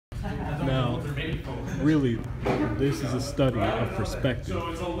really, this is a study of perspective.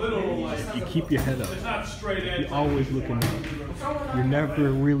 You keep your head up. You're always looking up. You're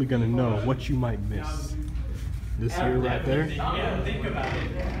never really gonna know what you might miss. This here right there,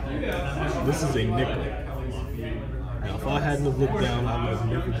 this is a nickel. Now, if I hadn't have looked down, I would have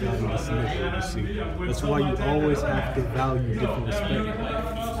never gotten this nickel, you see. That's why you always have to value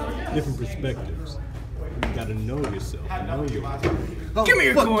different perspectives. You gotta know yourself, know your Oh, give me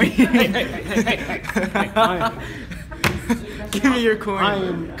your coin! Give me your coin. I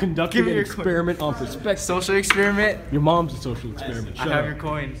am conducting an experiment on perspective. Social experiment? Your mom's a social experiment. Shut I have up. your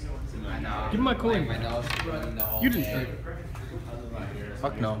coin. Give me my coin. You didn't.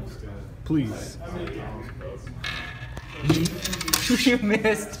 Fuck no. Please. You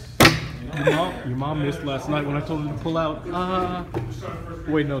missed. Your mom missed last night when I told her to pull out.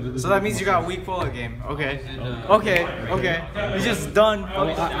 Wait, no. So that means you got a weak pull-out game. Okay. Okay. You're just done. Well,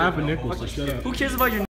 I have a nickel, so shut up. Who cares about your